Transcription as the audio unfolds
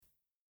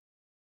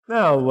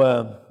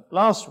Now,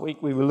 last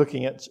week we were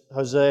looking at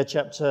Hosea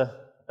chapter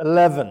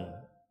 11.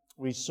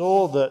 We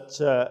saw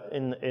that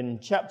in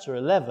chapter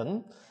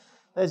 11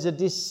 there's a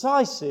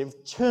decisive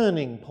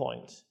turning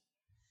point.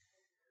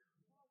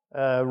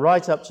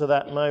 Right up to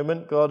that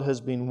moment, God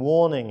has been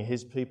warning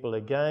his people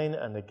again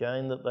and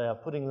again that they are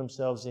putting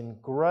themselves in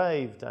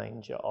grave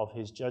danger of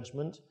his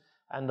judgment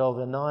and of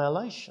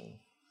annihilation.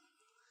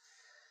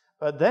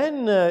 But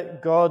then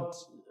God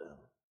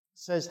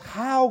says,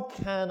 "How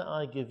can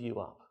I give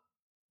you up?"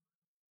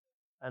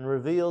 And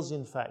reveals,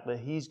 in fact, that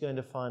he's going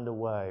to find a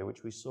way,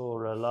 which we saw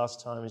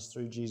last time is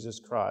through Jesus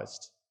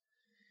Christ.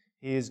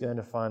 He is going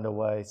to find a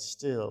way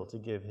still to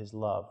give his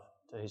love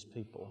to his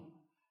people,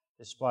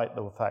 despite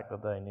the fact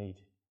that they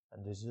need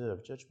and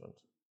deserve judgment.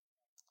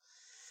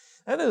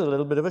 And there's a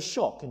little bit of a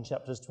shock in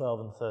chapters 12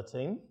 and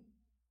 13,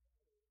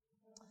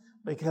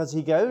 because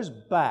he goes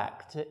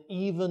back to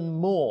even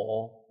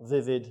more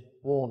vivid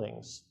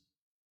warnings.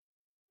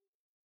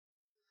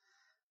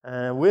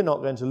 And we're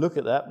not going to look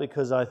at that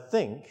because I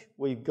think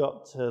we've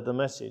got the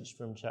message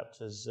from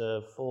chapters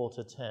 4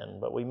 to 10,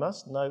 but we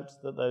must note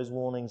that those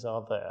warnings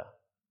are there.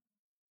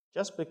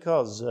 Just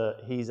because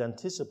he's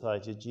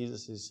anticipated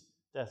Jesus'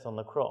 death on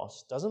the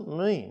cross doesn't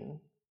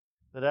mean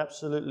that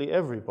absolutely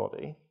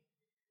everybody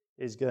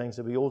is going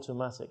to be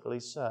automatically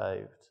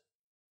saved.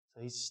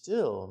 So he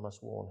still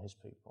must warn his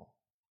people,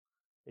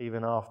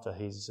 even after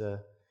he's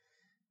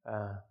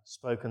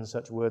spoken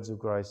such words of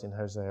grace in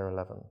Hosea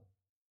 11.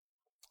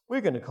 We're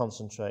going to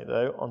concentrate,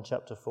 though, on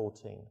chapter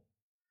 14.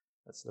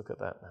 Let's look at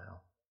that now.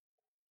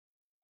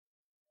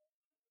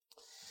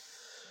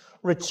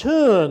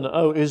 "Return,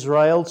 O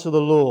Israel, to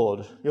the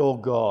Lord, your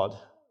God.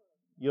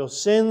 Your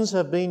sins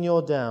have been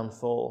your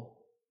downfall.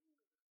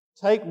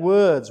 Take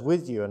words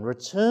with you and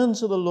return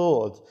to the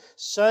Lord.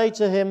 Say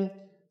to him,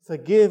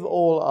 forgive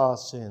all our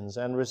sins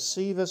and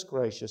receive us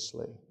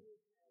graciously,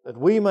 that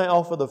we may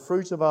offer the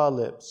fruit of our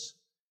lips.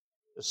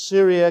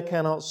 Assyria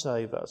cannot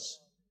save us.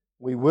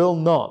 We will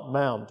not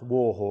mount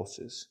war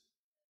horses.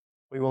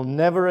 We will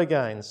never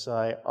again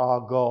say, our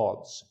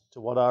gods,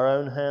 to what our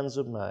own hands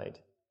have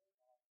made.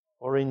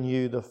 For in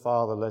you the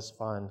fatherless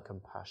find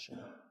compassion.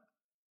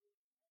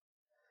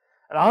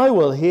 And I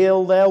will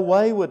heal their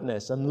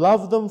waywardness and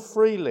love them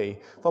freely,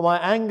 for my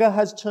anger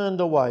has turned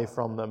away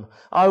from them.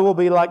 I will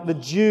be like the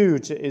dew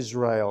to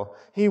Israel.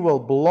 He will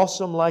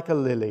blossom like a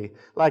lily,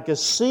 like a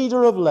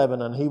cedar of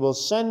Lebanon. He will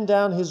send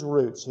down his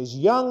roots. His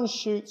young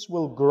shoots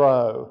will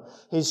grow.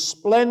 His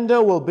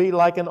splendor will be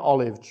like an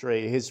olive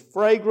tree, his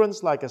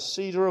fragrance like a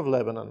cedar of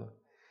Lebanon.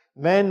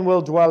 Men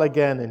will dwell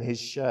again in his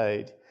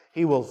shade.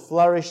 He will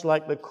flourish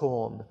like the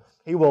corn.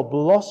 He will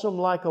blossom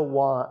like a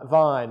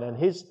vine, and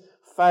his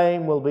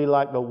fame will be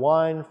like the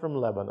wine from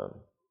Lebanon.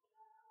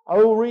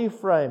 O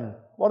refrain,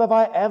 what have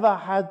I ever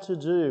had to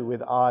do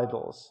with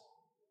idols?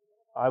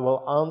 I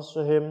will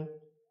answer him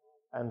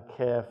and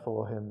care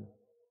for him.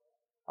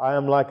 I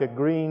am like a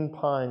green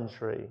pine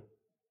tree.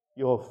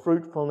 Your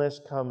fruitfulness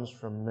comes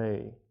from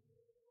me.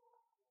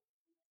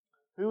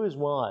 Who is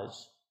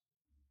wise?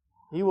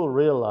 He will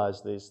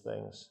realize these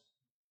things.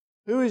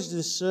 Who is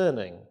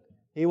discerning?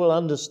 He will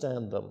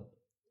understand them.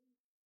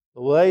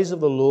 The ways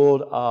of the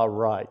Lord are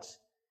right.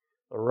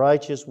 The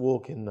righteous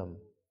walk in them,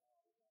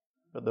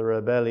 but the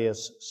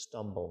rebellious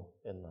stumble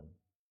in them.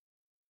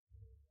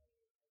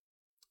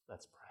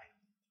 Let's pray.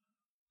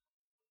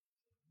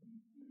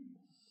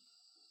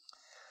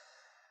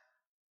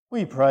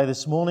 We pray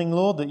this morning,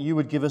 Lord, that you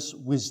would give us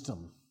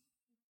wisdom,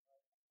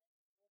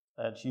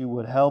 that you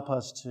would help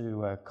us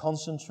to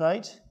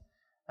concentrate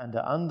and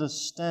to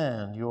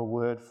understand your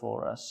word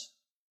for us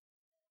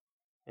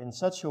in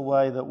such a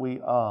way that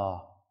we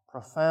are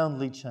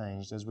profoundly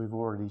changed, as we've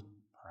already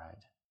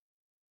prayed.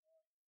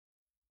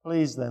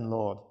 Please then,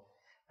 Lord,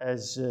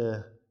 as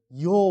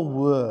your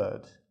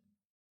word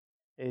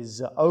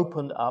is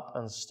opened up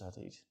and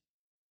studied,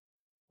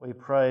 we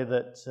pray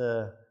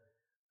that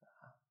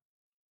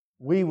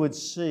we would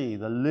see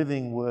the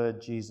living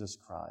word, Jesus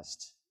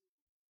Christ,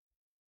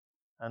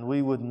 and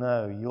we would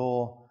know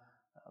your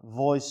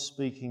voice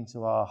speaking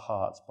to our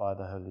hearts by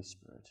the Holy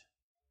Spirit.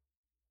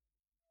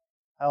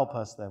 Help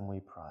us then, we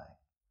pray,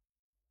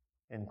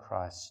 in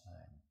Christ's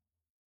name.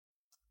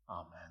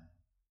 Amen.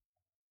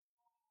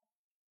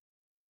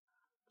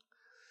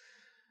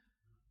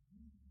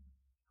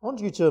 I want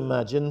you to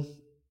imagine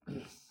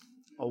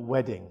a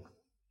wedding.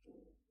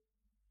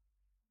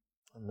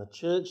 And the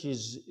church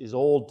is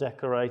all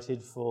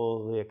decorated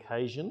for the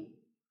occasion.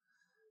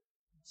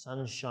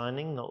 Sun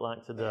shining, not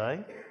like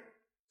today.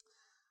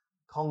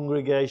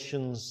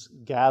 Congregations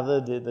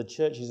gathered. The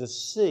church is a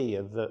sea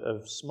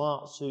of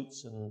smart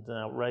suits and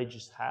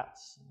outrageous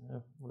hats. You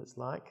know what it's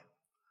like.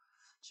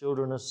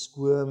 Children are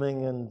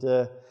squirming and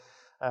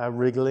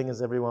wriggling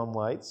as everyone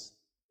waits.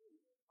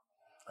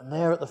 And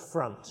there at the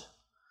front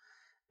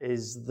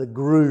is the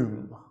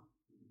groom.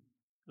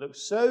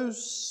 Looks so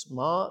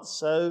smart,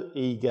 so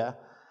eager,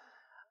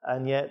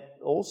 and yet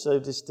also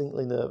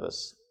distinctly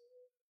nervous.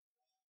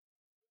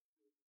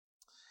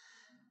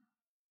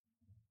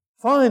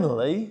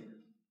 Finally,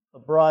 the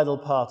bridal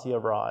party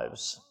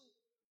arrives.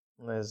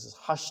 And there's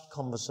hushed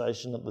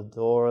conversation at the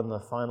door and the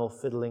final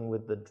fiddling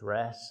with the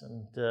dress.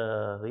 And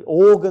the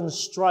organ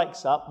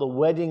strikes up, the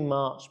wedding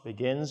march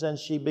begins, and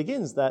she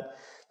begins that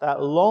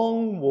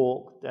long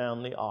walk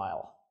down the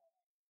aisle.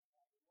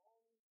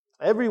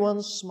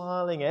 Everyone's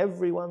smiling,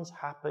 everyone's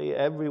happy,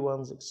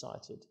 everyone's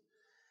excited.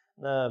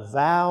 The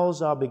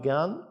vows are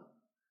begun.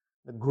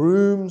 The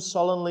groom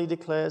solemnly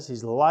declares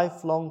his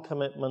lifelong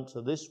commitment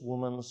to this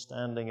woman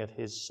standing at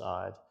his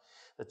side.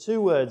 The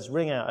two words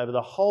ring out over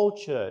the whole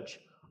church: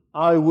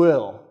 I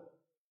will.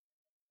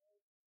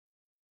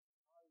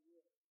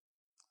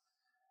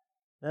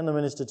 Then the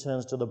minister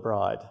turns to the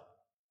bride.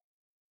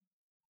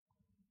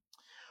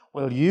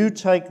 Will you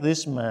take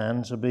this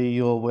man to be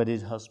your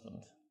wedded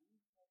husband,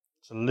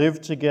 to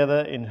live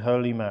together in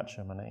holy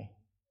matrimony?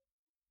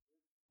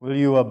 Will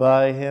you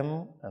obey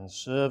him and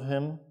serve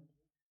him,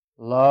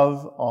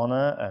 love,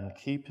 honor, and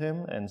keep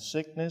him in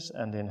sickness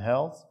and in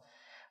health,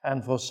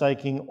 and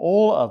forsaking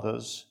all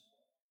others,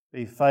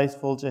 be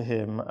faithful to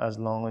him as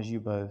long as you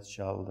both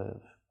shall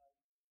live?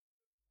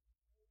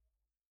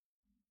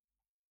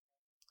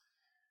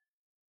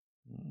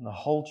 The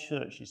whole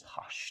church is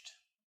hushed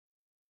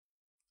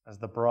as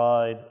the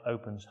bride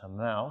opens her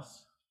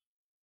mouth,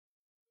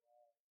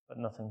 but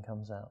nothing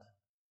comes out.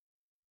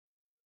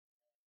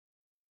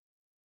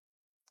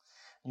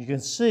 You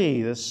can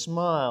see the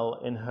smile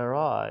in her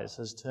eyes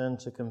has turned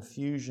to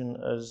confusion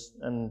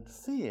and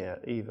fear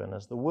even,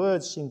 as the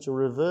words seem to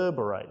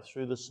reverberate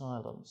through the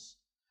silence.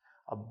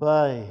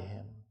 Obey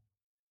him,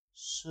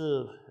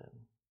 serve him,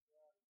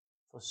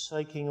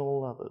 forsaking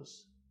all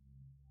others,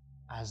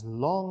 as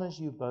long as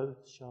you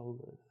both shall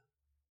live.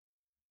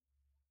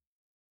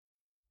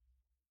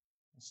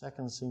 The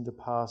seconds seem to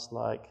pass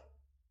like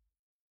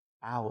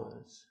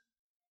hours.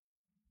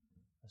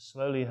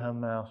 Slowly her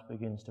mouth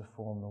begins to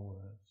form the words.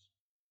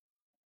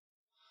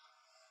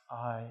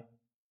 I'm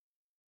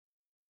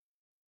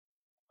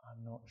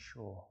not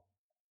sure.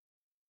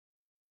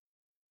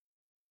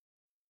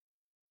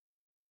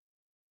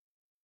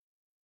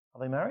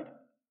 Are they married?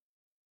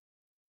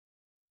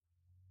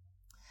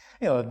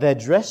 You know, they're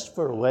dressed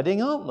for a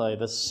wedding, aren't they?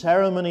 The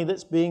ceremony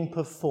that's being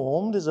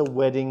performed is a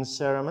wedding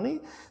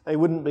ceremony. They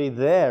wouldn't be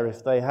there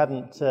if they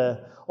hadn't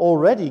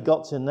already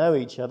got to know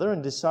each other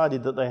and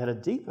decided that they had a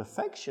deep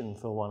affection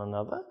for one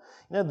another.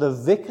 You know, the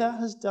vicar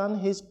has done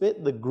his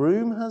bit, the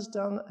groom has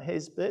done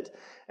his bit.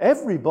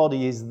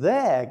 Everybody is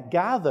there,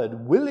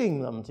 gathered,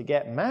 willing them to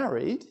get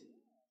married.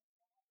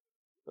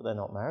 But they're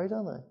not married,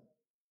 are they?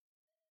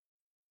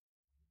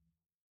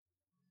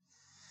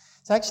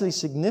 It's actually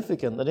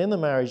significant that in the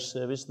marriage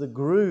service, the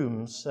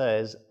groom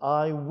says,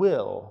 I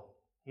will.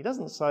 He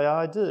doesn't say,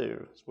 I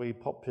do, as we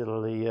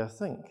popularly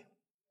think.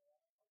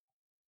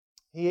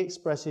 He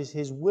expresses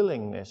his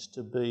willingness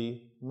to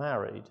be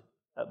married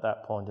at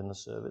that point in the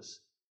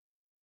service.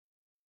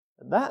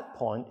 At that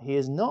point, he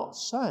is not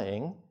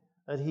saying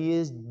that he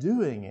is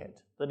doing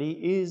it, that he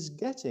is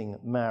getting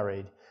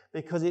married,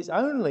 because it's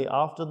only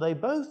after they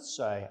both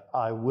say,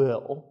 I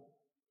will,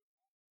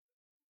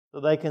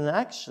 that they can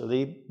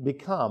actually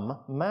become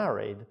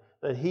married,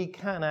 that he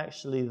can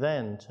actually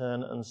then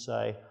turn and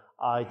say,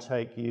 I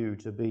take you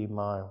to be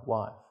my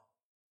wife.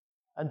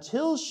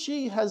 Until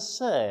she has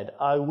said,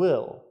 I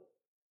will,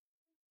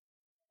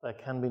 there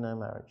can be no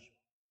marriage.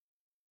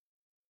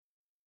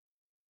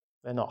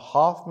 They're not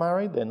half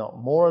married, they're not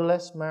more or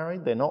less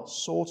married, they're not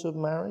sort of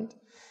married.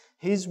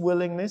 His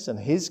willingness and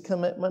his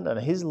commitment and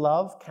his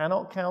love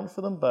cannot count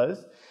for them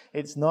both.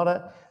 It's not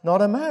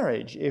a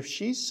marriage. If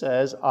she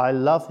says, I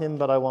love him,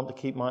 but I want to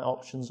keep my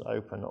options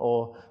open,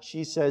 or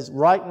she says,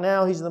 right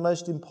now he's the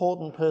most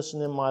important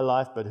person in my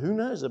life, but who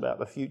knows about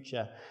the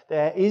future,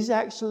 there is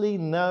actually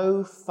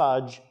no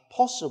fudge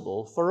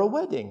possible for a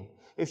wedding.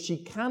 If she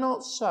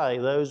cannot say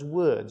those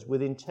words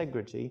with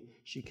integrity,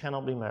 she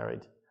cannot be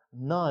married.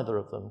 Neither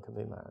of them can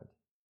be married.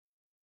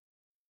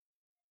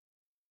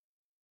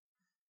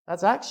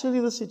 That's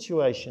actually the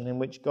situation in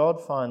which God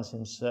finds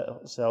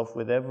himself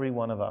with every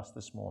one of us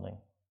this morning.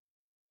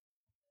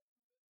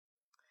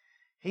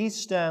 He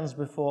stands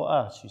before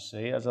us, you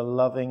see, as a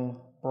loving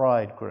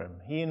bridegroom.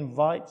 He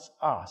invites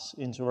us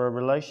into a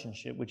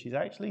relationship which is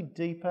actually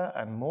deeper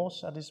and more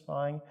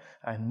satisfying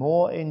and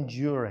more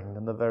enduring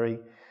than the very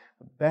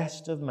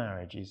best of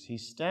marriages. He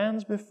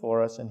stands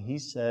before us and he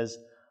says,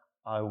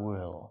 I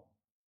will.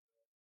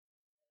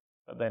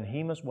 But then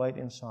he must wait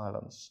in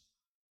silence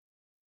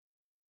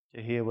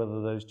to hear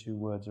whether those two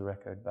words are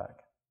echoed back.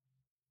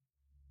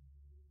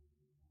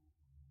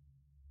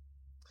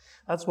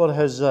 That's what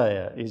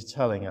Hosea is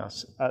telling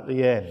us at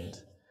the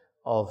end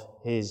of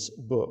his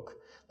book.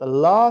 The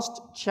last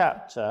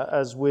chapter,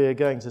 as we're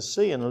going to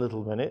see in a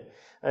little minute,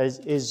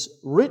 is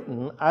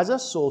written as a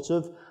sort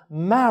of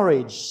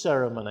marriage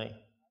ceremony.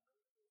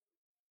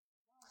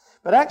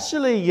 But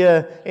actually,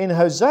 in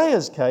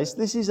Hosea's case,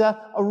 this is a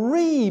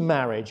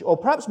remarriage, or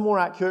perhaps more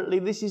accurately,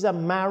 this is a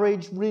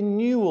marriage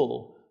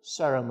renewal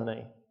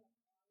ceremony.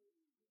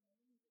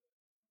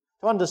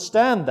 To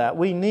understand that,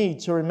 we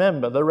need to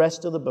remember the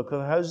rest of the book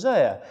of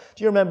Hosea.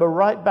 Do you remember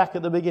right back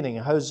at the beginning,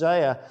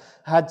 Hosea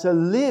had to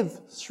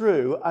live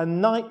through a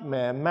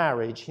nightmare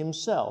marriage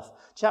himself.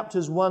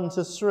 Chapters 1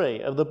 to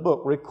 3 of the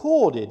book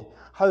recorded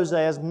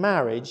Hosea's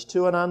marriage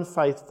to an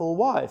unfaithful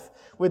wife,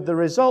 with the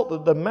result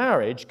that the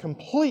marriage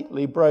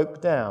completely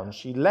broke down.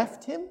 She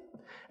left him,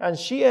 and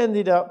she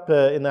ended up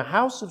in the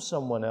house of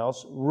someone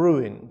else,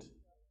 ruined.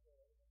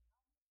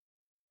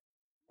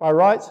 By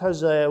rights,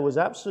 Hosea was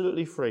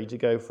absolutely free to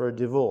go for a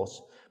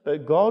divorce,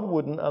 but God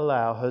wouldn't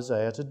allow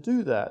Hosea to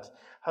do that.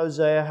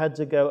 Hosea had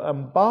to go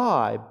and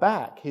buy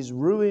back his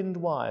ruined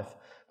wife.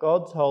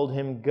 God told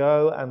him,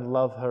 go and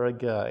love her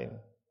again.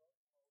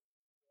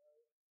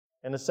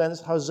 In a sense,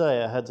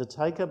 Hosea had to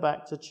take her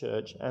back to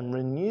church and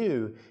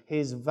renew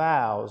his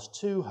vows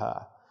to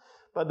her.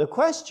 But the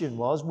question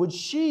was, would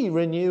she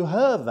renew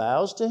her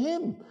vows to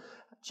him?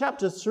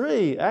 Chapter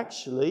 3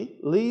 actually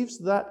leaves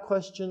that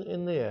question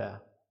in the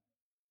air.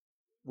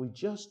 We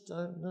just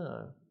don't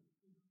know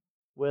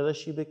whether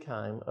she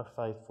became a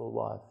faithful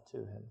wife to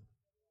him.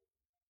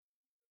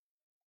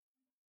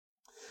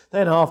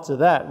 Then after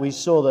that, we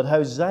saw that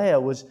Hosea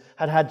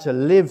had to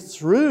live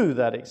through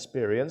that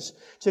experience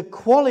to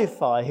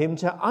qualify him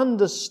to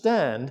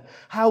understand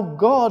how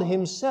God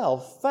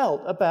himself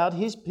felt about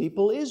his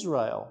people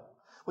Israel.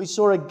 We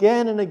saw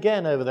again and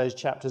again over those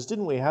chapters,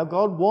 didn't we, how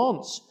God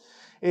wants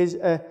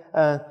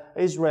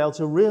Israel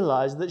to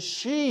realize that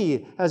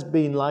she has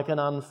been like an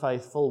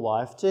unfaithful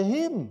wife to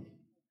him.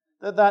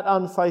 That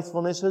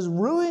unfaithfulness has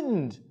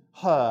ruined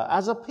her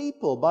as a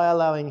people by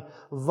allowing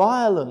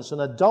violence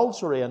and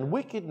adultery and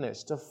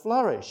wickedness to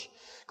flourish.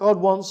 God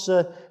wants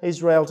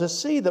Israel to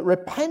see that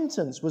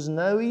repentance was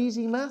no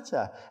easy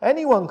matter.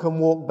 Anyone can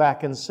walk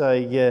back and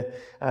say,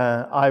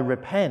 I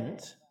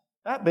repent.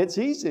 That bit's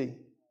easy.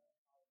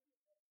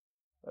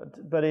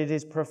 But it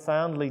is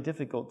profoundly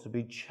difficult to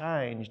be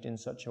changed in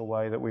such a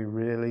way that we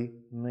really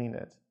mean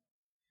it.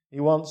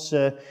 He wants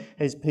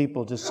his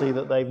people to see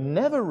that they've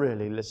never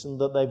really listened,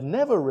 that they've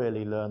never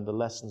really learned the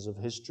lessons of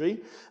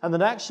history, and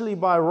that actually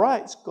by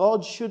rights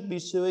God should be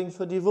suing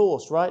for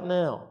divorce right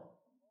now.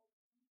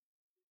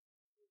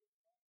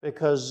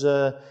 Because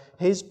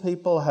his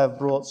people have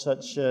brought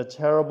such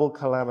terrible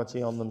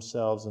calamity on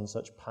themselves and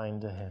such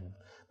pain to him.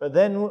 But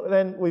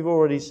then we've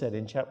already said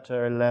in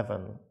chapter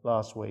 11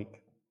 last week,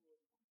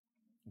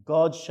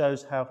 God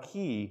shows how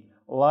he,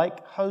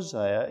 like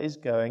Hosea, is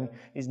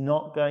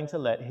not going to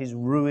let his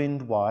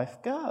ruined wife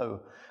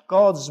go.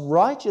 God's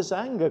righteous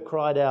anger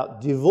cried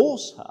out,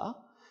 divorce her,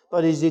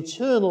 but his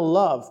eternal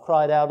love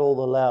cried out all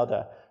the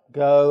louder,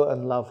 go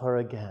and love her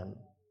again.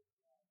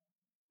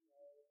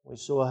 We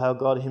saw how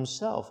God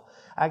himself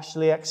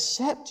actually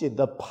accepted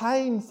the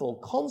painful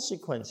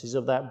consequences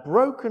of that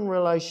broken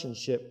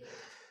relationship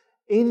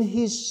in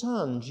his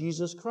Son,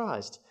 Jesus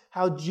Christ.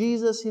 How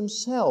Jesus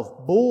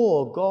himself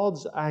bore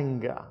God's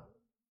anger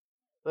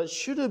that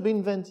should have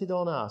been vented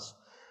on us.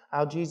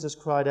 How Jesus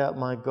cried out,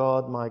 my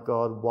God,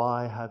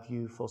 why have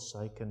you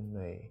forsaken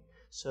me?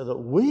 So that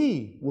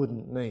we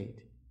wouldn't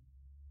need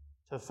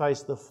to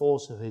face the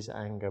force of his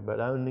anger, but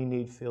only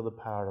need feel the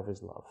power of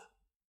his love.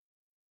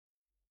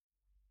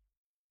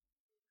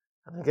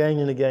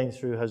 And again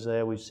through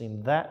Hosea, we've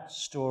seen that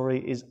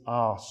story is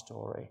our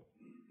story.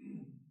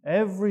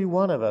 Every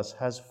one of us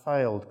has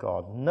failed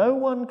God. No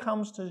one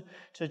comes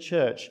to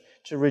church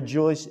to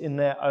rejoice in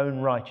their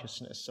own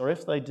righteousness, or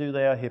if they do,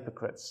 they are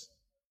hypocrites.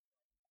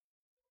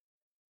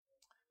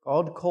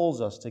 God calls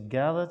us to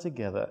gather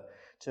together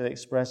to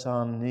express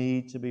our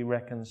need to be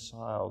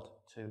reconciled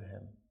to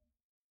him,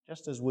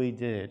 just as we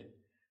did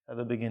at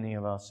the beginning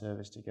of our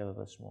service together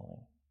this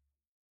morning,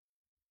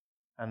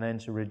 and then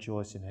to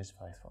rejoice in his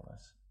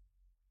faithfulness.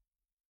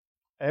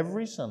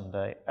 Every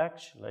Sunday,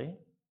 actually,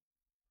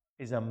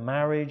 is a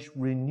marriage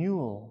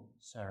renewal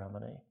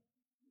ceremony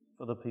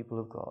for the people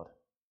of God.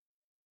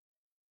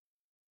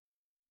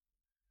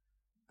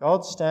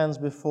 God stands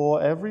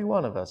before every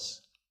one of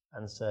us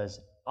and says,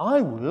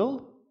 I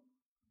will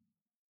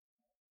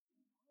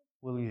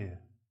you?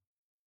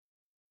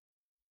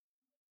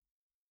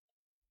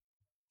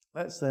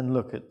 Let's then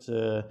look at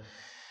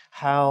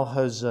how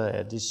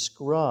Hosea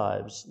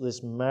describes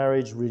this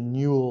marriage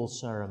renewal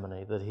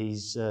ceremony that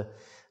he's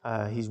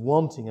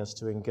wanting us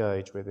to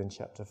engage with in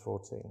chapter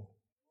 14.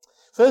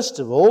 First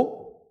of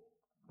all,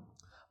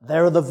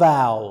 there are the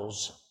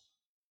vows.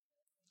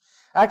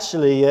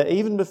 Actually,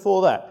 even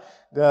before that,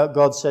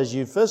 God says,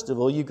 first of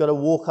all, you've got to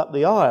walk up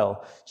the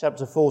aisle.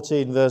 Chapter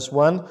 14, verse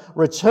 1,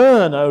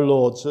 return,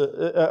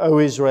 O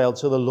Israel,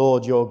 to the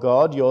Lord your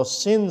God. Your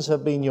sins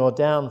have been your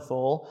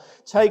downfall.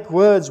 Take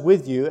words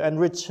with you and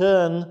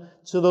return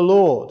to the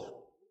Lord.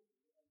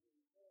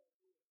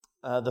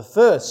 The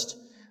first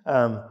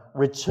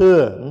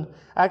return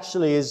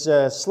actually is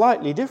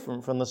slightly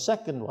different from the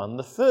second one.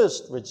 The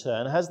first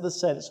return has the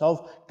sense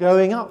of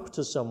going up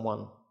to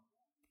someone,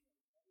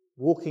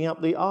 walking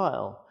up the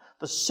aisle.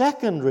 The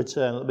second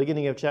return at the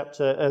beginning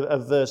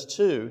of verse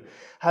 2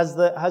 has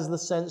the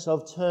sense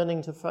of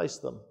turning to face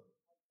them.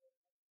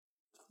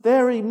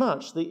 Very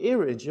much the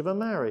image of a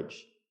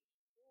marriage.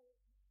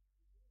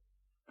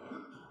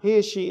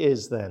 here she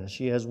is then.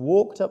 She has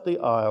walked up the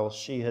aisle.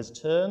 She has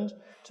turned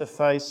to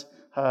face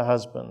her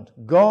husband.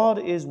 God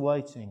is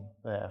waiting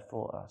there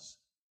for us.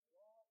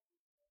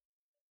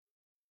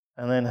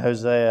 And then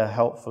Hosea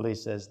helpfully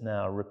says,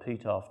 now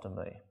repeat after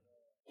me.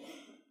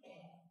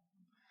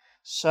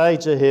 Say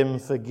to him,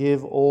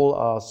 forgive all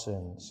our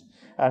sins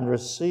and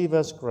receive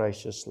us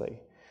graciously,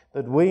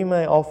 that we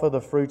may offer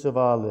the fruit of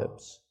our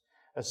lips.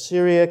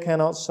 Assyria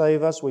cannot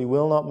save us. We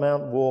will not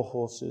mount war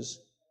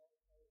horses.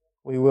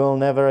 We will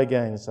never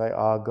again say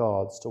our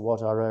gods to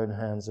what our own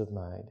hands have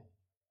made.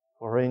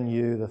 For in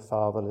you the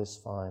fatherless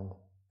find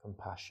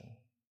compassion.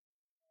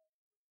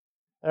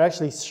 There are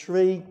actually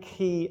 3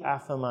 key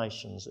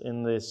affirmations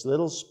in this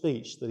little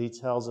speech that he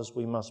tells us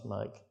we must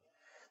make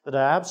that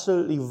are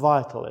absolutely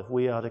vital if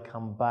we are to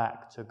come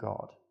back to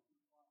God.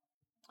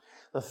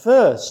 The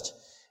first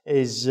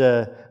is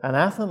an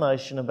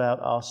affirmation about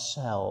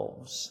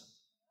ourselves.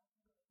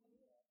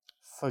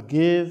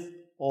 Forgive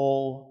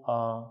all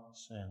our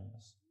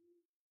sins.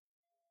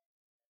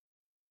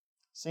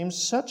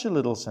 Seems such a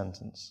little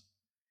sentence,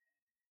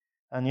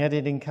 and yet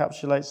it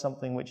encapsulates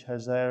something which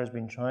Hosea has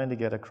been trying to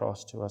get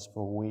across to us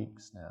for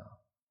weeks now.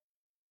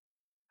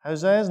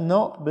 Hosea's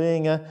not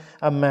being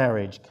a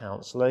marriage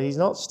counsellor. He's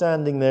not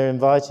standing there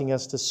inviting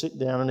us to sit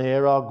down and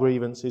air our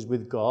grievances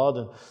with God.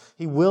 And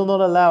he will not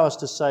allow us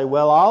to say,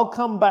 well, I'll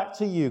come back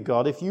to you,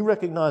 God, if you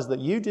recognise that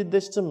you did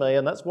this to me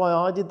and that's why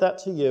I did that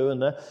to you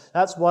and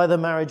that's why the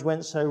marriage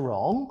went so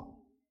wrong.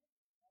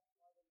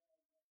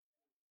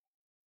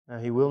 No,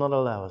 he will not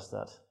allow us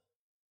that.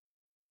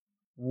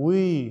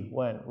 We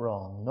went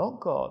wrong, not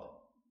God.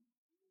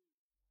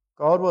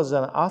 God was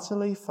an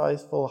utterly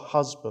faithful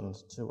husband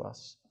to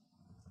us.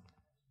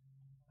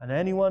 And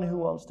anyone who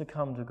wants to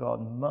come to God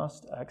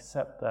must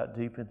accept that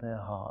deep in their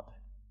heart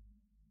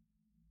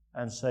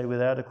and say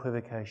without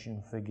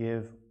equivocation,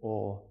 forgive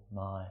all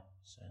my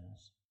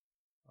sins,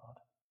 God.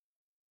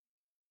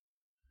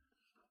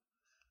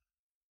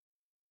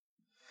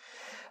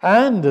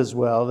 And as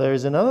well, there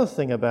is another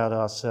thing about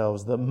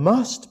ourselves that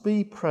must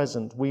be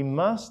present. We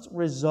must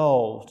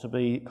resolve to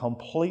be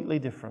completely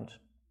different.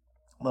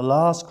 The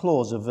last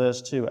clause of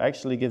verse 2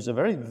 actually gives a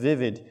very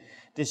vivid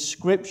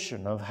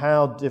description of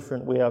how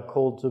different we are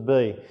called to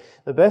be.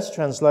 The best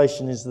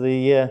translation is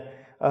the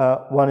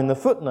one in the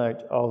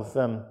footnote of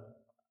the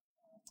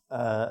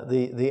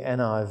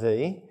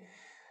NIV,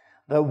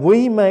 that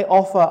we may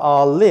offer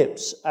our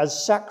lips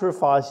as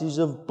sacrifices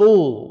of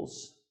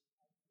bulls.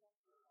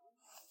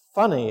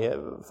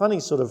 Funny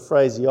sort of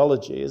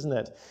phraseology, isn't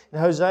it? In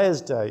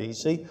Hosea's day, you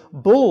see,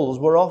 bulls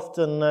were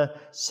often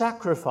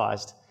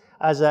sacrificed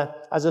as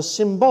a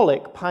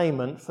symbolic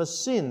payment for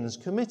sins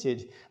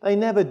committed. They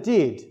never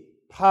did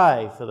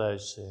pay for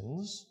those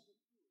sins,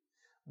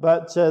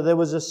 but there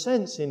was a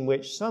sense in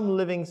which some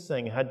living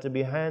thing had to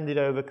be handed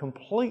over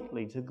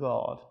completely to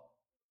God.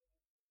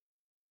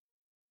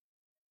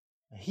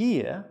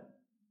 Here,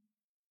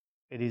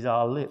 it is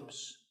our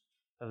lips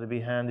that are to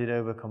be handed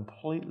over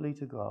completely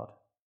to God.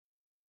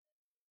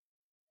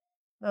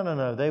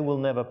 No, they will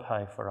never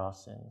pay for our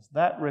sins.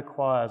 That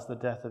requires the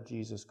death of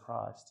Jesus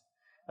Christ.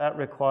 That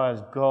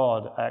requires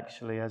God,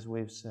 actually, as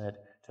we've said,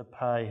 to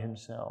pay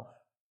himself.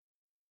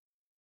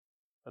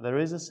 But there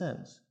is a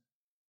sense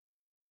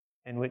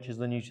in which, as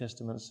the New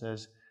Testament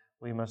says,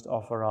 we must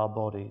offer our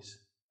bodies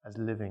as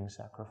living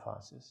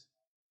sacrifices.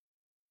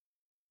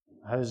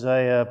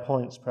 Hosea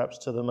points perhaps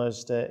to the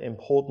most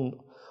important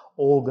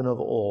organ of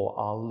all,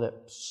 our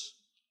lips,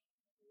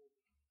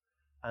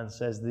 and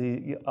says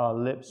our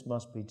lips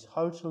must be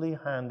totally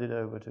handed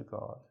over to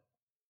God.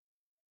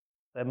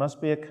 There must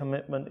be a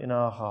commitment in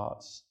our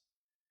hearts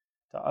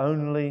to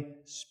only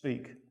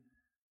speak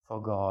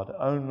for God,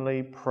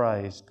 only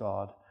praise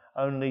God,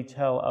 only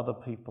tell other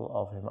people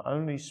of him,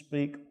 only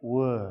speak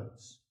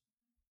words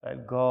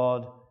that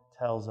God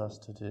tells us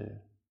to do.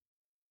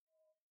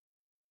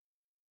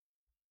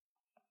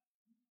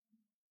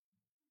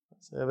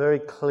 It's a very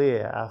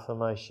clear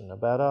affirmation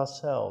about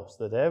ourselves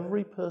that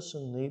every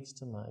person needs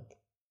to make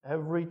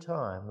every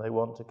time they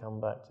want to come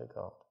back to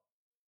God.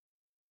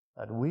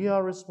 That we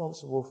are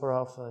responsible for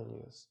our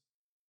failures.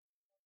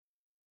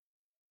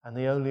 And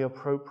the only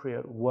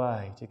appropriate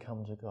way to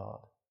come to God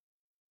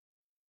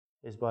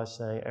is by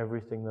saying,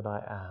 everything that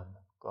I am,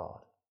 God,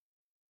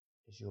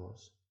 is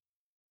yours.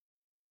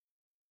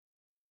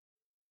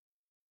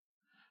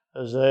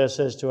 Hosea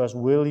says to us,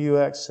 will you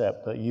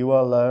accept that you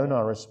alone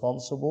are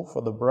responsible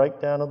for the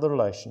breakdown of the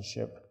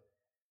relationship?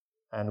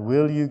 And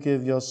will you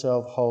give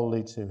yourself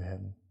wholly to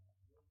him?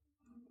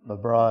 The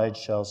bride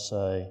shall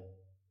say,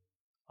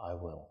 I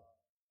will.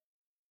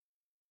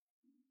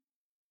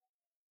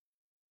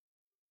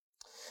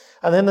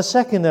 And then the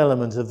second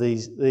element of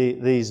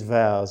these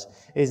vows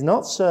is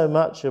not so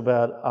much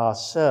about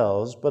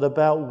ourselves, but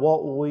about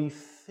what we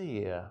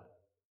fear.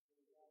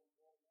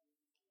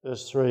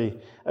 Verse 3,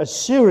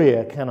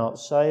 Assyria cannot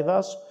save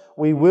us.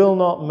 We will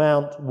not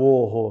mount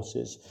war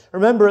horses.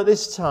 Remember, at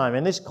this time,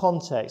 in this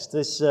context,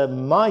 this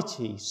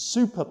mighty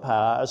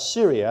superpower,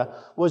 Assyria,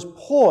 was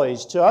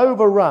poised to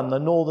overrun the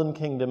northern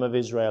kingdom of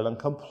Israel and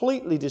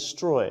completely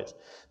destroy it.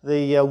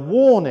 The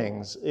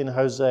warnings in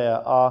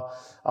Hosea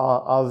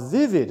are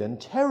vivid and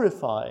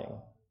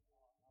terrifying.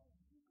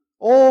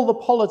 All the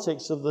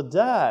politics of the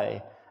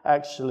day,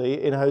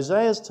 actually, in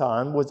Hosea's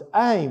time, was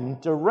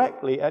aimed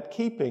directly at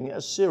keeping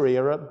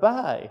Assyria at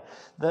bay.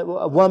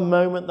 One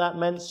moment that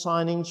meant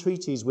signing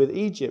treaties with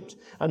Egypt.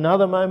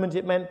 Another moment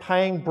it meant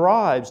paying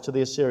bribes to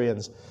the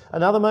Assyrians.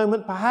 Another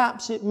moment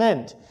perhaps it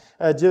meant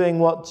doing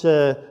what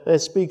they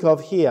speak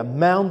of here,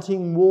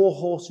 mounting war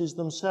horses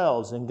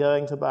themselves and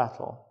going to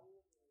battle.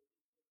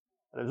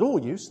 But it was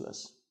all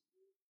useless.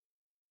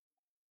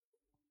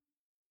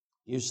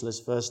 Useless,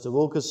 first of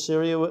all, because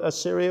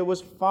Assyria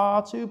was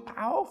far too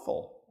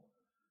powerful.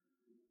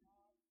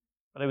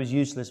 But it was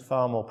useless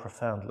far more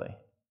profoundly,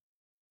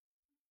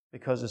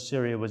 because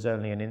Assyria was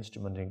only an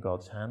instrument in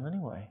God's hand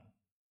anyway.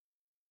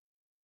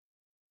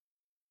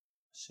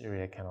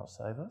 Assyria cannot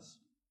save us.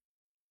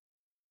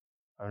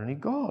 Only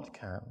God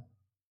can.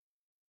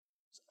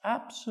 It's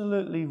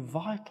absolutely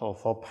vital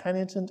for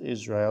penitent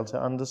Israel to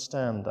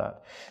understand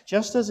that.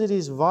 Just as it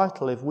is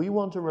vital, if we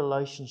want a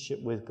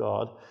relationship with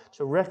God,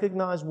 to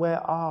recognize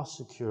where our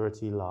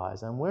security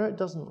lies and where it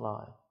doesn't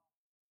lie.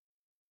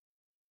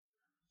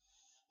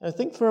 Now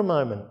think for a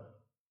moment.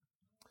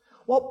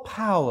 What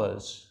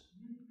powers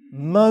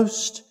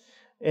do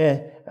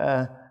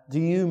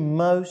you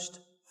most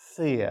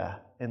fear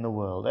in the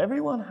world?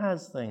 Everyone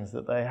has things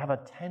that they have a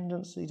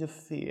tendency to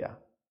fear.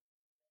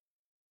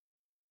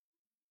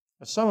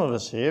 For some of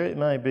us here, it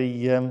may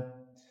be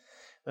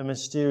the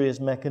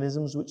mysterious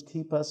mechanisms which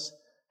keep us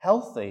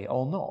healthy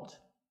or not.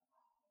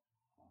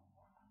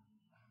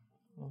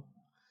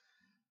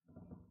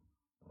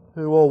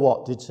 Who or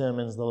what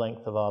determines the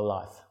length of our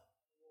life?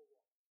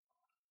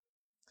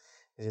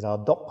 Is it our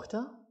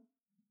doctor?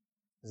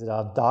 Is it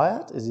our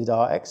diet? Is it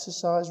our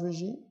exercise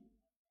regime?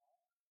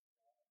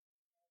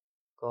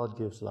 God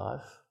gives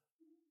life,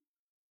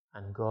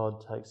 and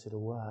God takes it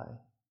away.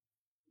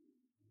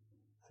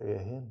 Fear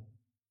Him.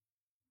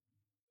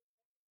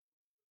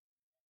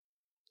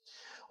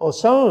 Or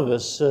some of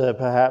us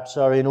perhaps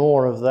are in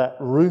awe of that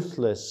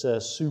ruthless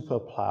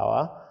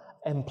superpower,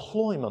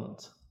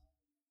 employment.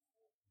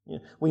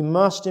 We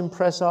must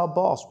impress our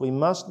boss. We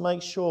must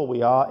make sure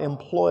we are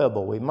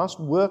employable. We must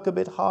work a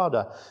bit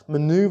harder,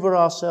 maneuver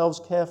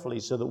ourselves carefully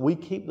so that we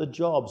keep the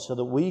job, so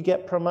that we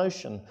get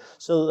promotion,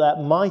 so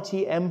that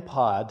mighty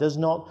empire does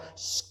not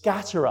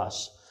scatter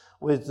us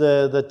with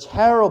the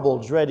terrible,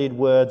 dreaded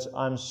words,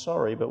 "I'm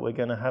sorry, but we're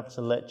going to have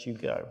to let you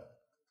go."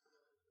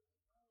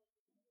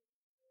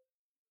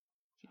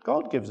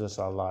 God gives us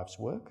our life's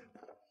work.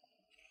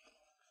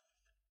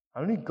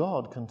 Only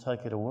God can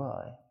take it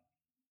away.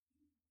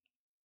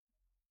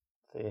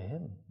 Fear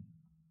Him.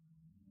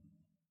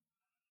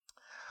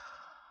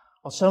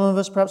 Or some of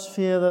us perhaps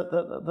fear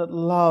that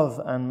love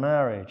and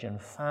marriage and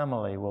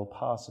family will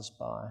pass us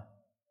by.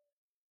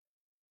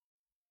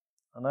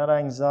 And that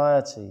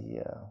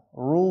anxiety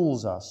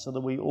rules us so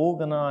that we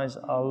organize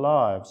our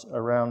lives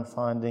around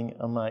finding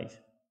a mate.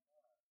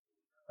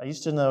 I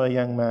used to know a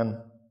young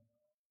man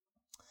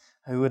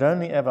who would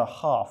only ever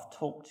half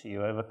talk to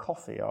you over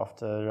coffee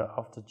after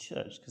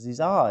church, because his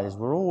eyes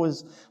were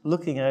always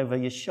looking over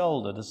your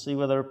shoulder to see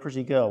whether a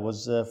pretty girl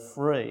was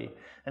free.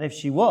 And if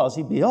she was,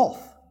 he'd be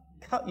off,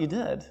 cut you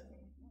dead.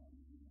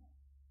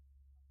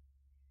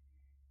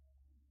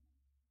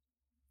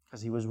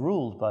 Because he was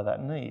ruled by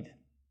that need.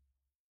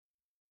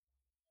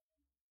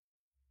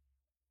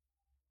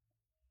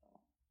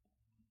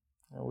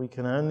 We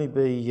can only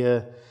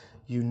be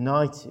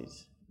united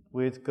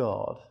with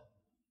God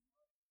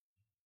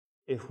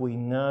if we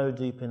know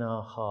deep in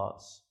our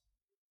hearts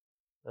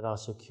that our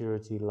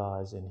security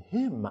lies in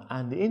Him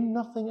and in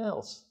nothing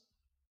else.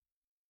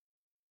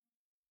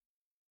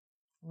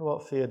 I wonder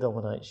what fear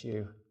dominates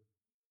you.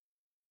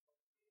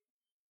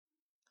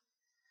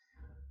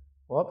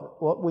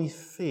 What we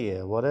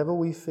fear, whatever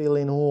we feel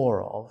in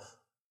awe of,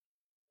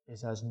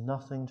 is as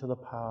nothing to the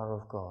power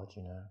of God,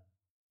 you know.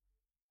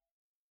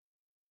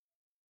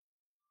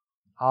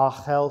 Our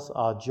health,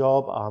 our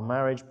job, our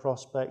marriage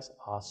prospects,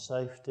 our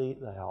safety,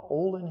 they are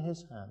all in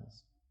His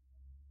hands.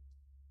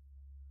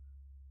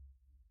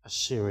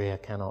 Assyria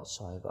cannot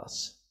save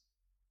us.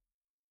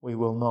 We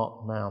will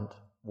not mount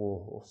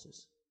war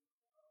horses.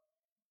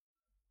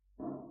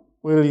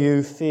 Will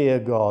you fear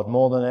God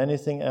more than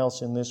anything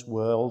else in this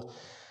world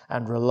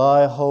and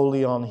rely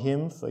wholly on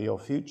Him for your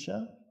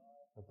future?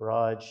 The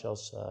bride shall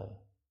say,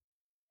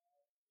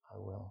 I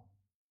will.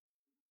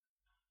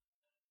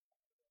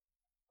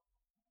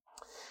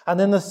 And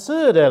then the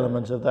third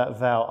element of that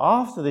vow,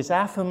 after this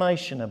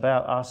affirmation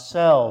about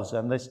ourselves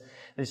and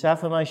this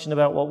affirmation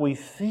about what we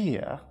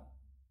fear,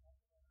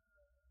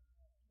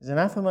 is an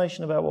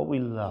affirmation about what we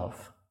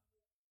love.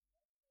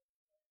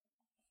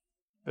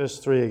 Verse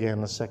 3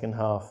 again, the second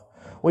half.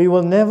 We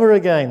will never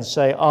again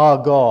say, our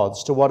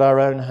gods, to what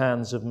our own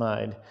hands have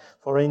made,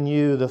 for in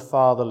you the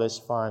fatherless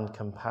find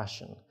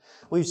compassion.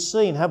 We've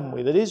seen, haven't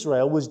we, that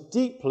Israel was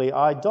deeply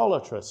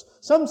idolatrous.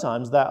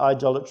 Sometimes that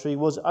idolatry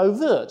was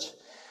overt,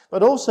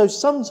 but also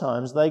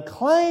sometimes they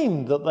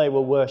claimed that they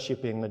were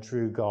worshipping the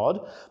true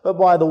God, but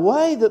by the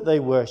way that they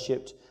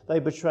worshipped, they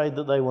betrayed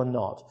that they were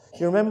not.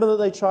 You remember that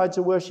they tried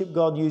to worship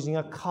God using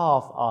a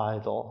calf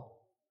idol.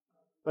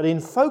 But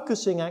in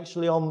focusing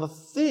actually on the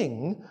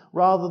thing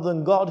rather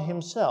than God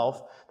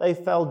himself, they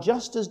fell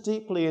just as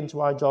deeply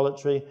into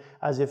idolatry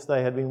as if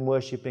they had been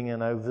worshipping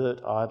an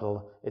overt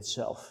idol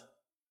itself.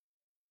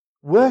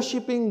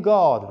 Worshipping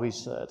God, we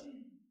said,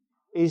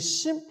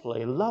 is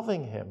simply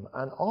loving him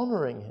and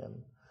honoring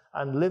him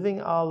and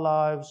living our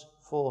lives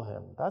for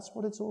him. That's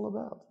what it's all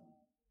about.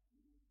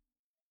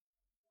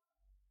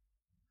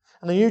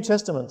 And the New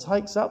Testament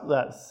takes up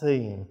that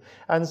theme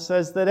and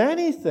says that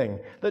anything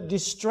that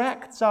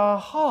distracts our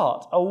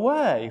heart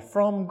away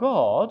from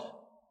God,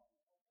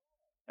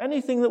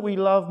 anything that we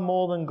love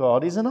more than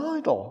God, is an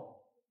idol.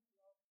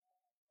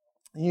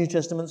 The New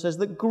Testament says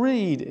that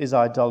greed is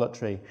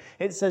idolatry.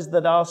 It says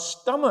that our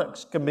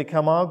stomachs can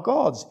become our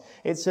gods.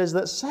 It says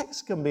that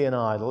sex can be an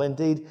idol.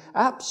 Indeed,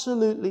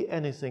 absolutely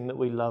anything that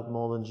we love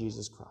more than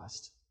Jesus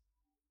Christ.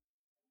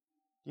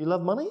 Do you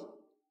love money?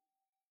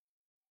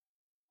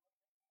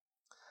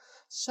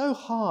 So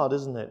hard,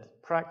 isn't it,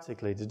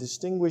 practically, to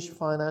distinguish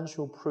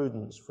financial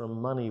prudence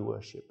from money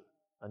worship,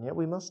 and yet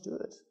we must do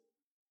it.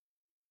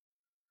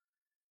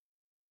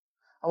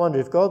 I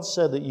wonder if God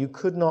said that you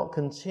could not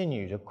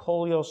continue to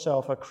call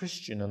yourself a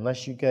Christian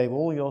unless you gave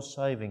all your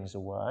savings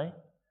away,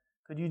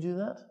 could you do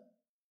that?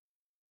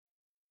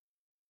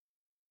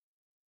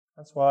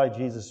 That's why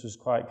Jesus was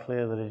quite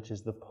clear that it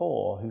is the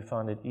poor who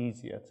find it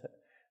easier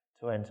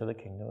to enter the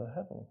kingdom of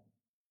heaven.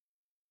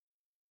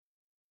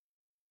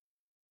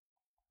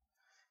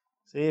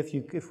 See,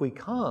 if we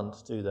can't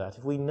do that,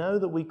 if we know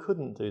that we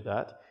couldn't do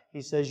that,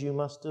 he says you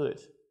must do it.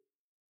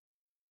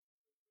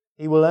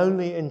 He will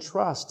only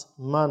entrust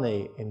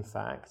money, in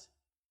fact,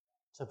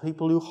 to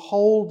people who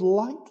hold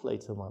lightly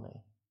to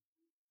money.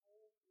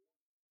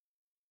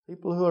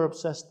 People who are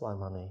obsessed by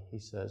money, he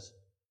says,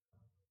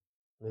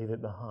 leave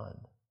it behind.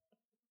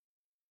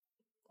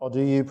 Or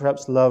do you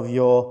perhaps love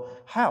your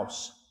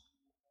house?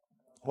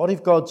 What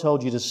if God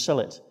told you to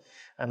sell it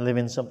and live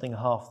in something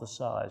half the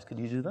size? Could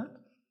you do that?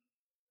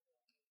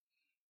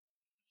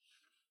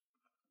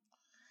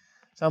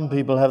 Some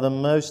people have the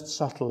most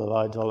subtle of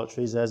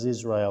idolatries, as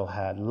Israel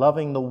had,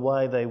 loving the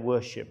way they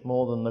worship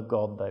more than the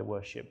God they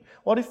worship.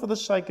 What if, for the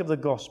sake of the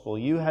gospel,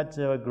 you had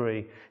to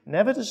agree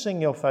never to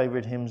sing your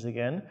favourite hymns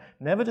again,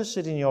 never to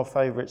sit in your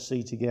favourite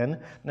seat again,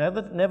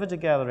 never to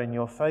gather in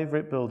your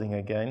favourite building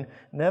again,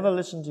 never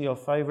listen to your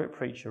favourite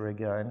preacher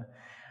again?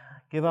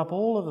 Give up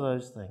all of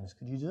those things.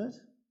 Could you do it?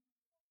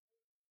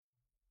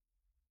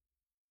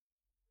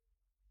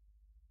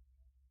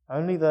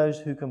 Only those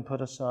who can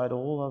put aside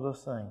all other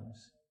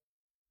things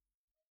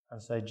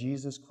and say,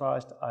 Jesus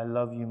Christ, I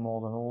love you more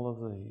than all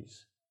of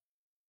these,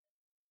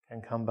 can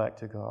come back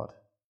to God.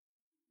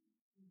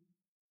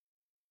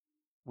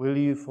 Will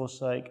you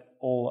forsake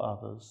all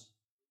others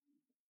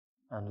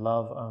and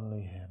love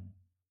only him?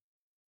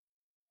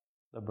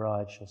 The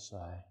bride shall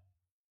say,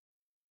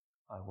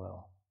 I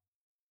will.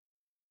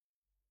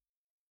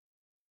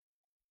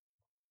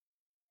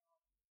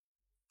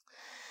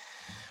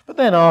 But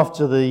then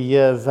after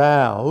the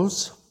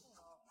vows,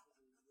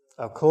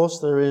 of course,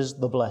 there is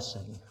the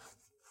blessing.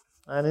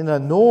 And in a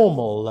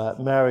normal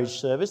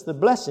marriage service, the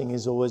blessing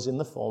is always in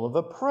the form of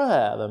a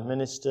prayer. The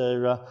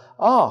minister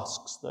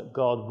asks that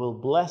God will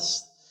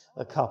bless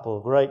the couple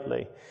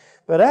greatly.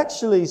 But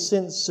actually,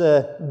 since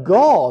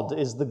God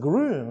is the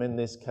groom in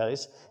this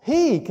case,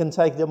 he can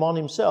take them on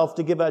himself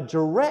to give a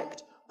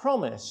direct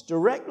promise,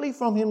 directly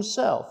from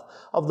himself,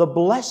 of the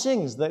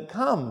blessings that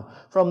come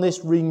from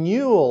this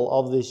renewal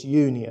of this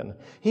union.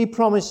 He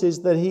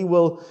promises that he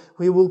will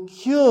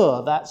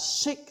cure that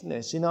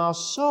sickness in our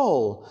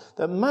soul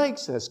that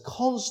makes us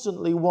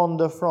constantly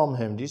wander from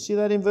him. Do you see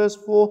that in verse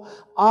 4?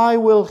 I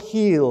will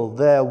heal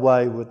their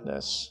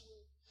waywardness.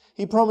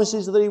 He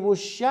promises that he will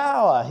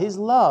shower his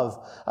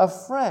love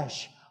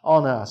afresh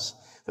on us.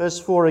 Verse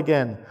 4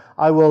 again,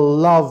 I will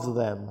love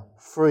them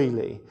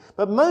freely.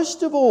 But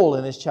most of all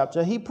in this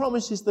chapter, he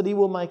promises that he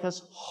will make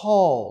us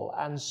whole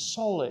and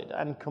solid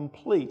and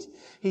complete.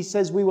 He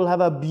says we will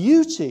have a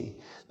beauty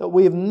that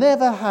we have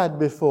never had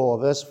before.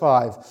 Verse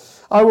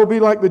 5, I will be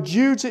like the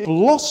dew to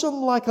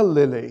blossom like a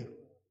lily.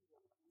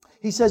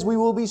 He says we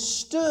will be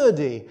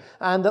sturdy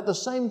and at the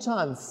same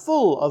time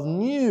full of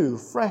new,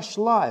 fresh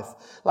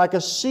life. Like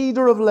a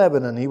cedar of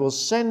Lebanon, he will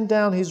send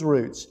down his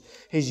roots.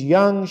 His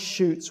young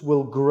shoots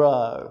will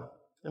grow.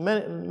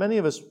 And many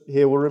of us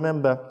here will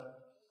remember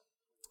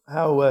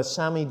how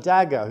Sammy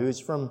Dagger, who is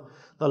from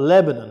the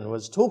Lebanon,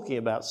 was talking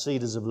about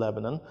cedars of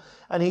Lebanon.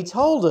 And he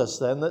told us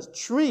then that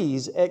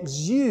trees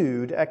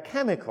exude a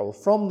chemical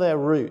from their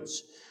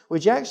roots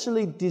which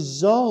actually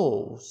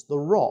dissolves the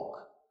rock.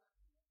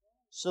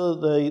 So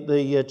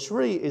the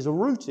tree is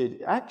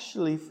rooted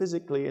actually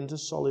physically into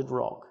solid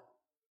rock.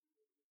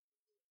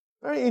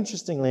 Very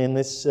interestingly in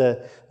this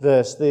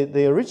verse,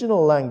 the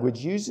original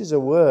language uses a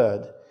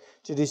word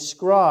to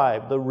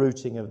describe the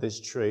rooting of this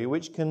tree,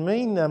 which can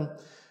mean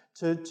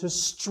to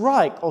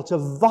strike or to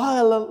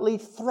violently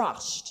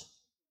thrust.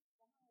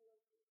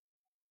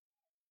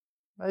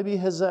 Maybe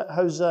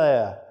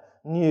Hosea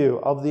knew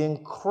of the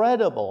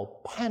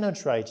incredible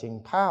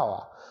penetrating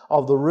power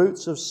of the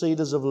roots of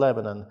cedars of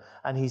Lebanon,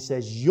 and he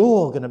says,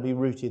 you're going to be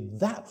rooted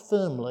that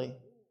firmly.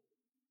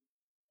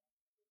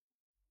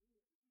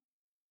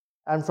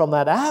 And from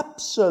that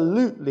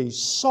absolutely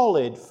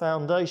solid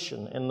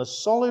foundation in the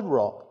solid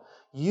rock,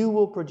 you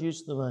will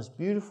produce the most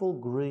beautiful,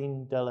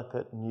 green,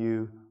 delicate,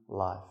 new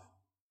life.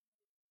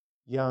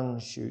 Young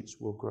shoots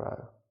will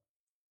grow.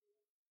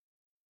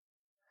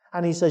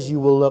 And he says, you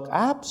will look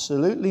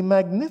absolutely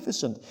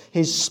magnificent.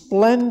 His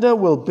splendor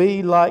will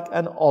be like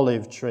an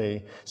olive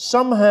tree.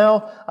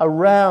 Somehow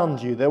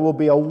around you there will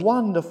be a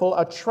wonderful,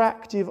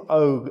 attractive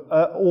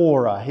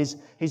aura.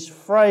 His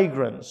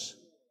fragrance,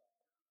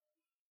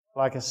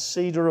 like a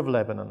cedar of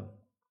Lebanon.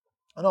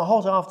 On a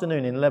hot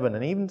afternoon in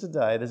Lebanon, even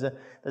today,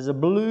 there's a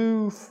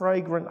blue,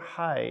 fragrant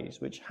haze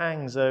which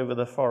hangs over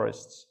the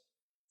forests.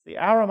 The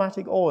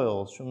aromatic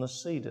oils from the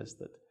cedars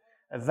that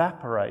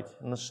evaporate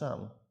in the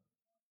sun.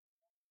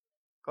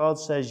 God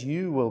says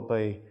you will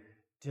be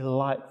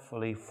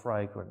delightfully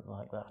fragrant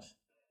like that,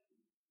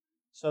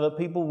 so that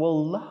people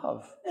will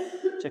love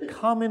to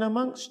come in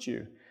amongst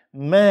you.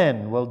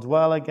 Men will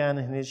dwell again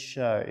in his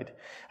shade.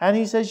 And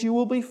he says you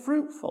will be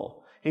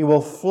fruitful. He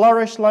will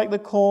flourish like the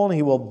corn.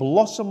 He will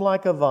blossom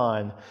like a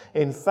vine.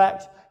 In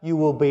fact, you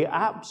will be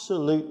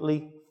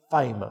absolutely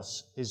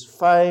famous. His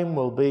fame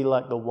will be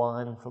like the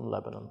wine from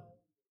Lebanon.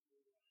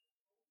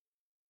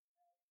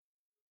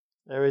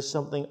 There is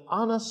something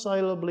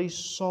unassailably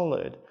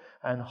solid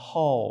and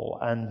whole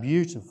and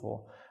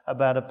beautiful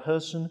about a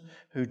person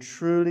who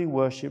truly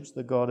worships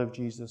the God of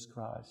Jesus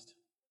Christ.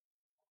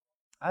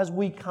 As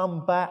we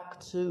come back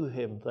to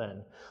him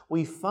then,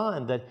 we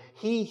find that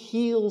he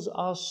heals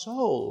our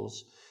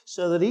souls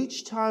so that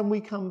each time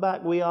we come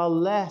back, we are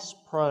less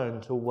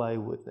prone to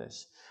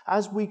waywardness.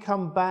 As we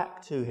come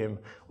back to him,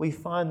 we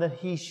find that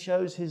he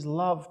shows his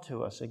love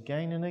to us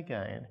again and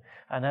again.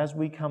 And as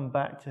we come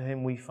back to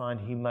him, we find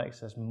he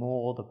makes us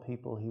more the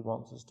people he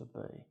wants us to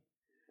be.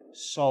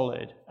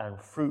 Solid and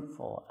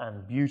fruitful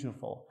and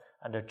beautiful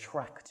and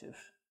attractive.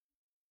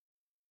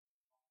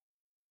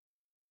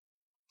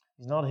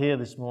 He's not here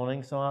this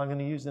morning, so I'm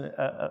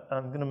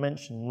going to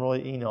mention Roy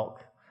Enoch.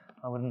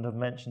 I wouldn't have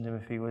mentioned him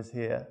if he was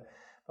here.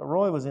 But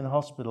Roy was in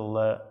hospital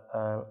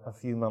a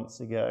few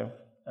months ago,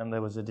 and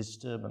there was a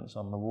disturbance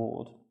on the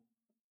ward.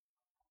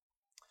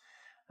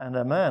 And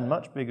a man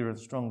much bigger and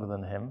stronger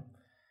than him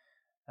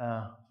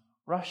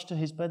rushed to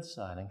his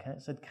bedside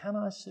and said, "Can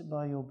I sit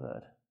by your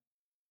bed?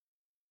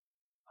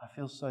 I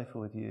feel safer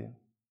with you."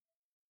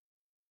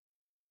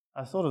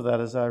 I thought of that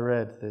as I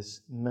read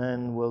this,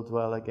 men will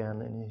dwell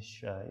again in his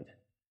shade.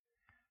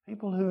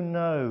 People who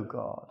know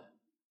God.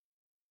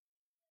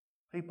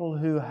 People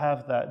who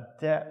have that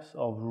depth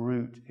of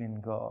root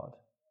in God.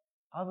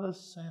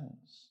 Others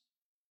sense.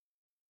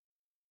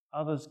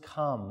 Others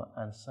come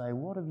and say,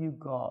 "What have you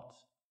got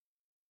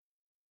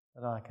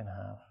that I can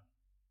have?"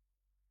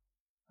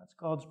 That's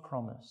God's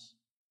promise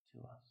to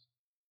us.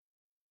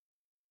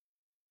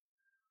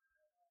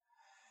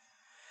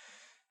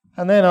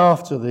 And then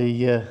after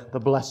the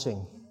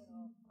blessing,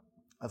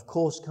 of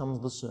course,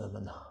 comes the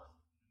sermon.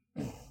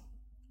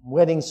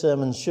 Wedding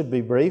sermons should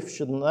be brief,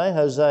 shouldn't they?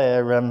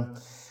 Hosea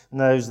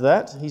knows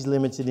that. He's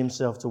limited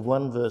himself to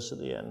one verse at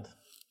the end.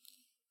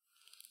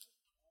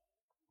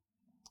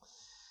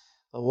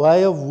 The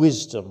way of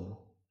wisdom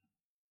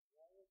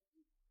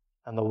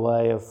and the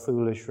way of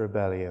foolish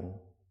rebellion.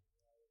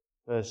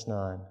 Verse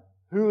 9.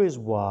 Who is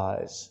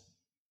wise?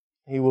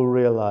 He will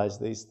realize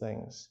these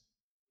things.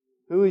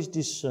 Who is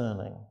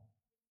discerning?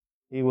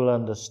 He will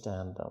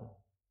understand them.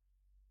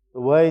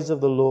 The ways of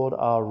the Lord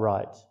are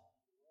right.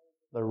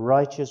 The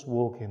righteous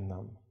walk in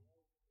them,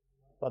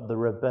 but the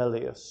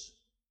rebellious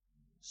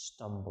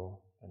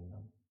stumble in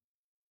them.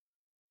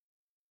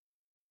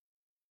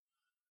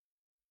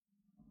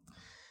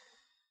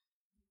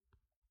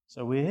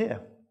 So we're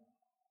here.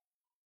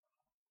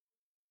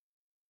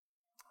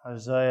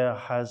 Hosea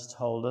has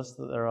told us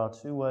that there are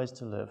two ways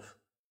to live.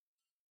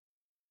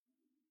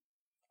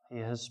 He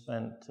has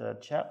spent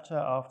chapter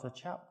after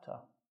chapter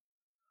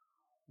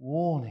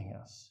warning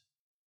us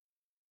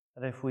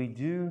that if we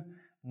do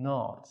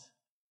not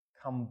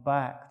come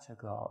back to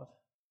God,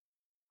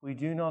 we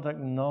do not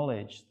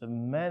acknowledge the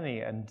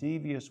many and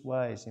devious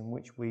ways in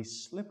which we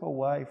slip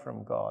away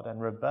from God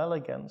and rebel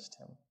against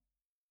him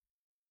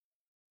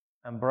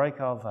and break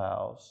our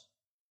vows,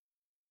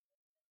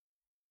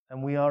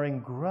 and we are in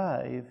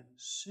grave,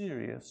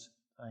 serious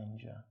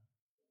danger.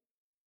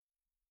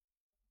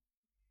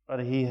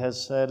 But he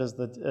has said, as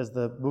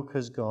the book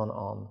has gone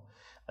on,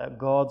 that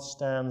God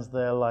stands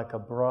there like a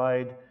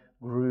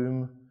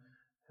bridegroom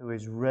who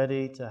is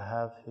ready to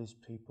have his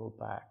people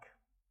back.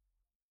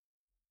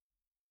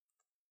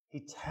 He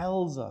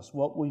tells us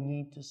what we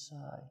need to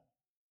say.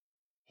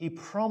 He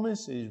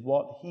promises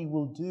what he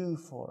will do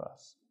for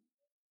us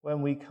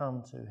when we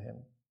come to him.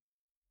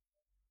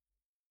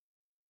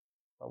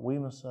 But we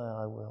must say,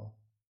 I will.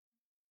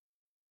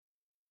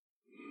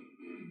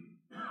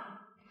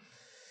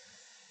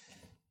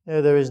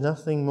 There is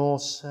nothing more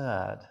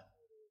sad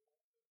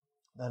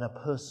than a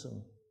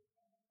person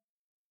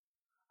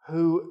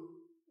who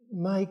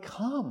may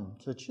come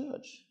to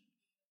church,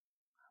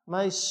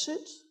 may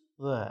sit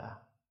there,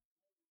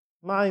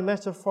 may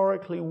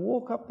metaphorically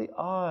walk up the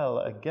aisle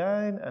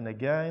again and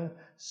again,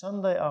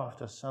 Sunday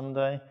after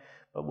Sunday,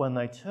 but when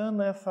they turn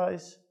their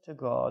face to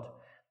God,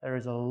 there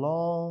is a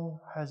long,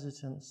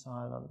 hesitant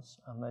silence,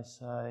 and they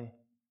say,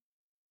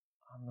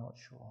 I'm not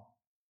sure.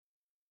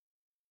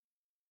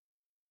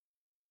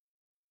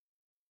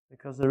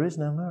 Because there is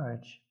no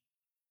marriage.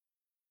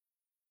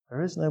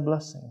 There is no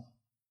blessing.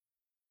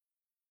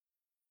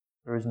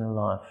 There is no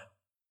life.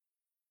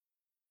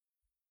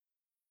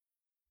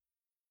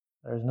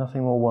 There is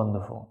nothing more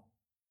wonderful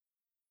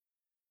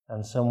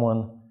than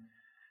someone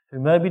who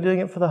may be doing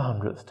it for the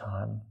 100th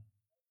time,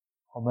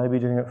 or maybe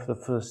doing it for the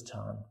first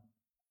time,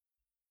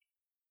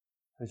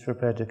 who's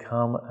prepared to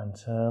come and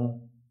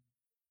turn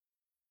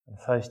and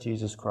face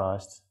Jesus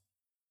Christ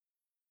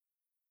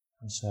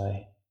and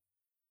say,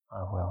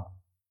 I will.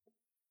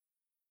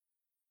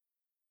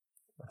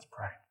 Let's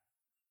pray.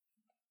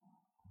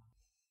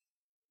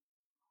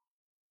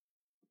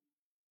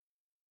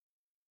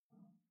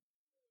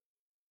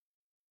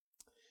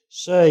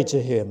 Say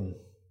to him,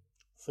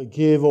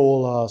 forgive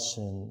all our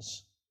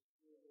sins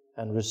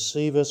and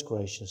receive us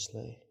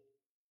graciously,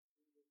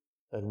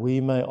 that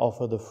we may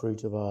offer the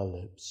fruit of our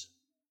lips.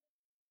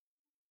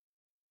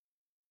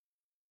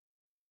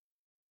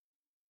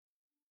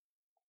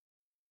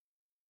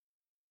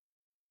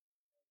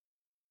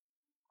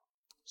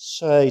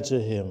 Say to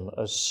him,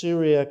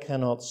 Assyria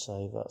cannot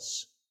save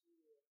us.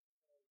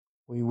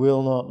 We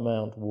will not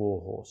mount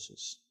war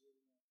horses.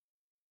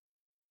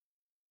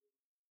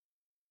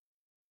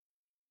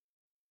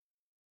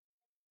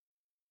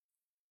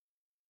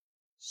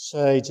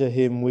 Say to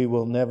him, we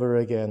will never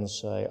again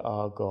say,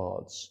 our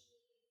gods,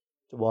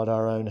 to what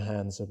our own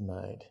hands have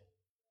made.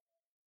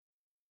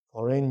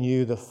 For in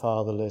you the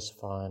fatherless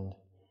find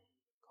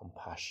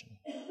compassion.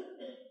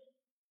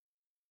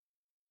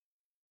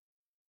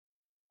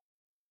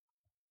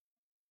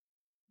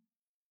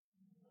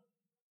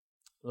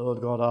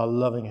 Lord God, our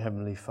loving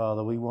Heavenly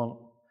Father, we want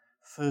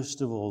first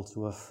of all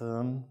to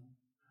affirm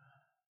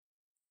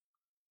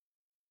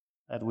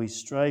that we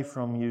stray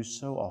from you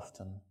so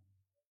often,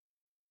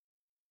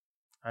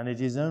 and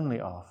it is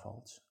only our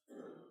fault.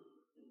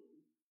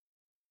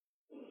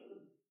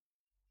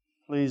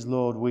 Please,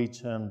 Lord, we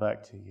turn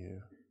back to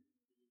you,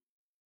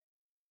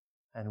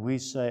 and we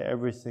say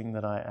everything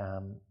that I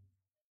am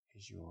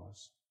is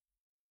yours.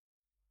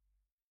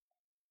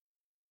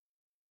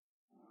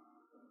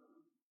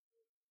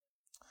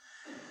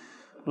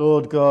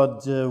 Lord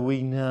God,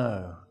 we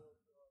know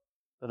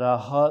that our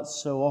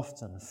hearts so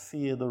often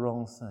fear the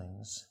wrong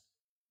things,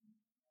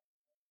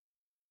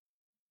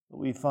 that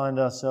we find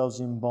ourselves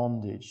in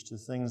bondage to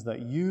things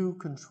that you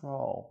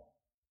control.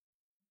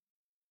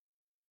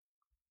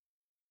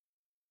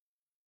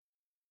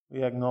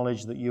 We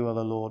acknowledge that you are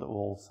the Lord of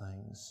all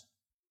things,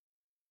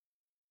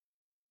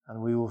 and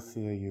we will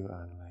fear you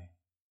only.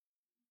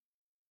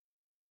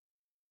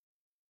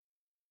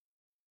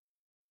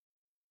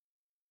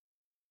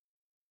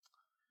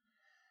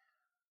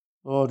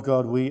 Lord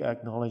God, we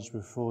acknowledge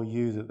before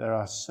you that there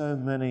are so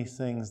many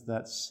things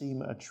that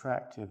seem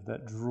attractive,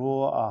 that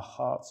draw our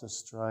hearts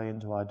astray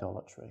into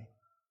idolatry.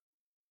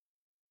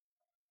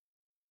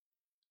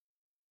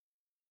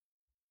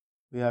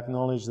 We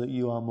acknowledge that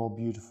you are more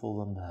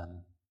beautiful than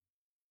them,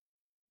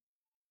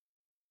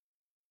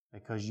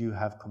 because you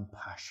have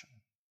compassion.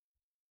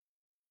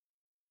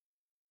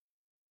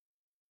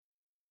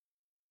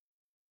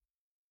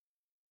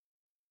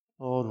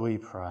 Lord, we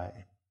pray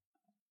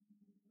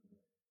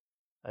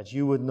that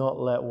you would not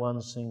let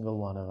one single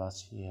one of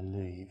us here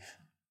leave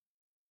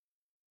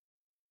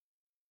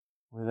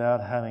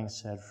without having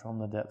said from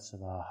the depths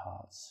of our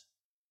hearts,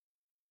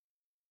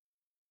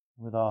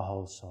 with our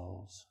whole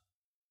souls,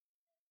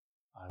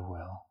 I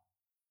will.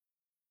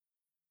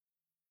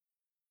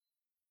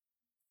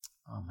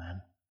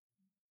 Amen.